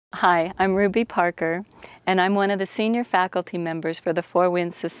Hi, I'm Ruby Parker, and I'm one of the senior faculty members for the Four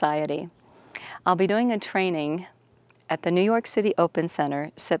Winds Society. I'll be doing a training at the New York City Open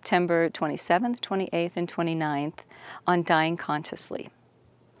Center September 27th, 28th, and 29th on Dying Consciously.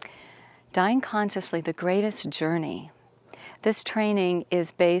 Dying Consciously, the greatest journey. This training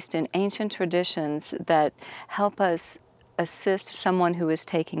is based in ancient traditions that help us assist someone who is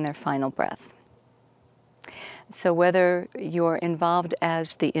taking their final breath. So whether you're involved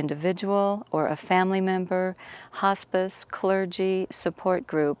as the individual or a family member, hospice, clergy, support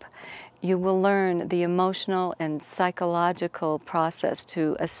group, you will learn the emotional and psychological process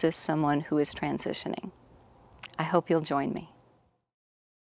to assist someone who is transitioning. I hope you'll join me.